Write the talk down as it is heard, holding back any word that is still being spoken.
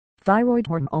Thyroid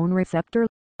hormone receptor,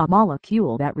 a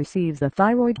molecule that receives the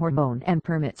thyroid hormone and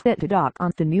permits it to dock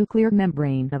on the nuclear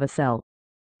membrane of a cell.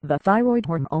 The thyroid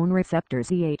hormone receptors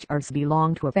 (THRs)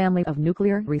 belong to a family of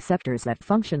nuclear receptors that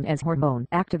function as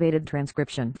hormone-activated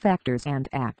transcription factors and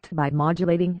act by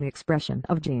modulating the expression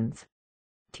of genes.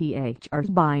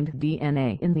 THRs bind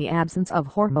DNA in the absence of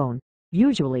hormone,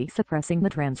 usually suppressing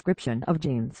the transcription of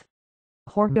genes.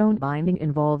 Hormone binding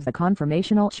involves a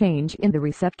conformational change in the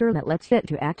receptor that lets it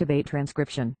to activate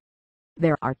transcription.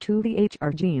 There are two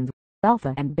THR genes,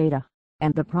 alpha and beta,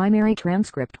 and the primary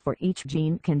transcript for each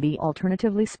gene can be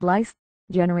alternatively spliced,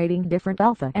 generating different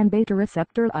alpha and beta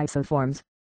receptor isoforms.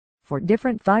 For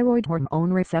different thyroid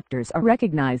hormone receptors are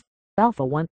recognized, alpha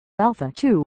 1, alpha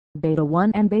 2, beta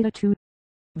 1 and beta 2.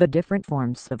 The different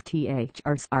forms of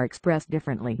THRs are expressed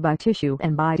differently by tissue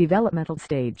and by developmental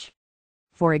stage.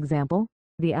 For example,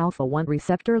 the alpha-1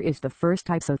 receptor is the first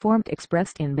isoform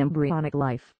expressed in embryonic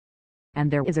life. And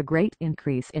there is a great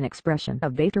increase in expression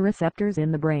of beta receptors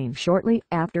in the brain shortly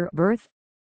after birth.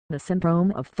 The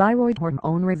syndrome of thyroid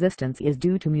hormone resistance is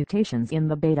due to mutations in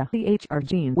the beta THR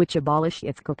gene which abolish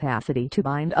its capacity to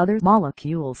bind other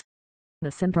molecules.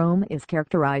 The syndrome is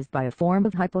characterized by a form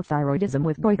of hypothyroidism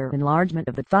with greater enlargement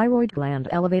of the thyroid gland,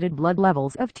 elevated blood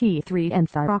levels of T3 and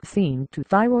thyroxine 2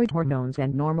 thyroid hormones,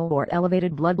 and normal or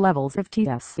elevated blood levels of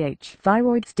TSH,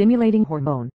 thyroid stimulating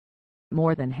hormone.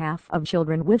 More than half of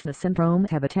children with the syndrome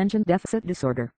have attention deficit disorder.